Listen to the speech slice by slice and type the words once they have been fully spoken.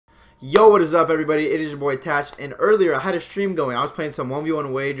Yo, what is up, everybody? It is your boy Tash, and earlier I had a stream going. I was playing some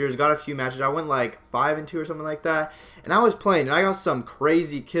 1v1 wagers, got a few matches. I went like 5-2 or something like that, and I was playing, and I got some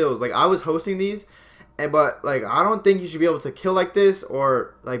crazy kills. Like, I was hosting these, but like, I don't think you should be able to kill like this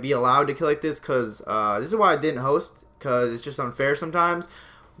or like be allowed to kill like this, cause this is why I didn't host, cause it's just unfair sometimes.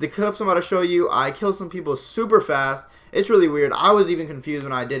 The clips I'm about to show you, I killed some people super fast. It's really weird. I was even confused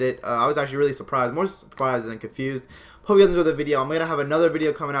when I did it. I was actually really surprised, more surprised than confused. Hope you guys enjoyed the video. I'm going to have another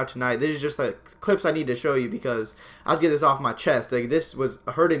video coming out tonight. This is just like clips I need to show you because I'll get this off my chest. Like, this was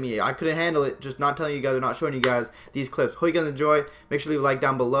hurting me. I couldn't handle it just not telling you guys or not showing you guys these clips. Hope you guys enjoy. Make sure to leave a like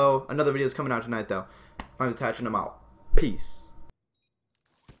down below. Another video is coming out tonight though. I'm attaching them out. Peace.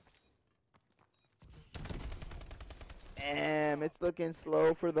 Damn, it's looking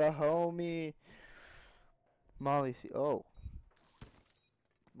slow for the homie. Molly, oh.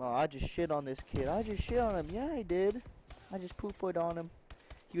 Well, I just shit on this kid. I just shit on him. Yeah, I did. I just poop-poed on him.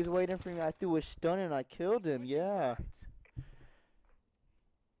 He was waiting for me. I threw a stun and I killed him. Yeah.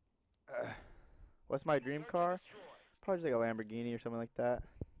 What's my dream car? Probably just like a Lamborghini or something like that.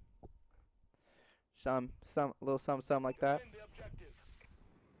 Little something like that.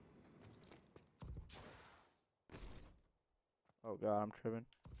 Oh god, I'm tripping.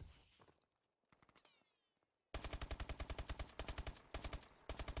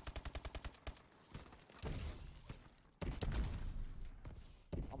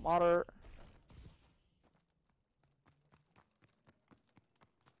 I'm otter.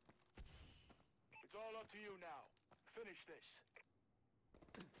 It's all up to you now. Finish this.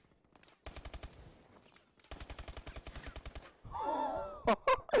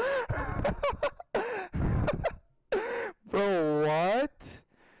 Bro, what?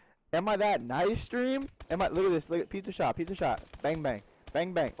 Am I that nice, stream? Am I? Look at this. Look at pizza shot. Pizza shot. Bang bang.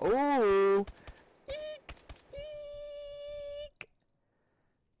 Bang bang. Oh. Eek. Eek.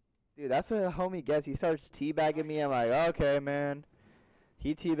 Dude, that's what a homie gets. He starts teabagging me. I'm like, okay, man.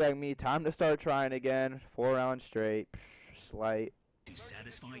 He teabagged me. Time to start trying again. 4 rounds straight. Slight. To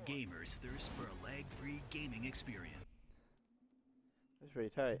satisfy gamers' thirst for a lag-free gaming experience. That's pretty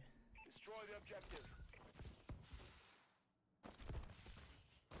tight. Destroy the objective.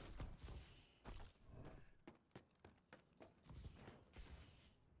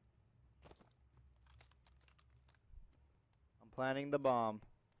 I'm planning the bomb.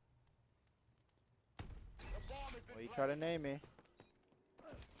 The bomb has been Well, you try to name me.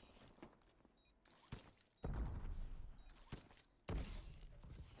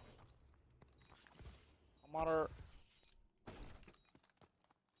 I'm on her.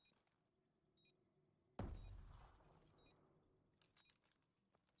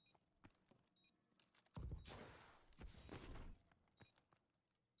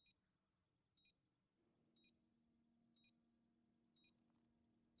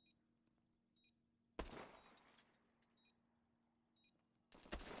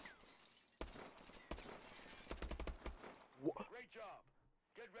 Great job.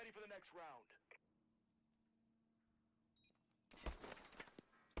 Get ready for the next round.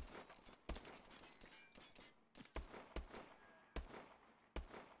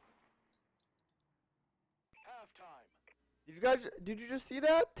 Halftime. Did you just see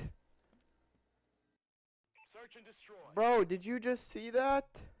that? Search and destroy. Bro, did you just see that?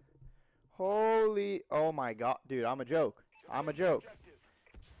 Holy, oh my god, dude, I'm a joke. I'm a Defend the joke. objective.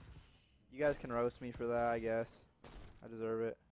 You guys can roast me for that, I guess. I deserve it.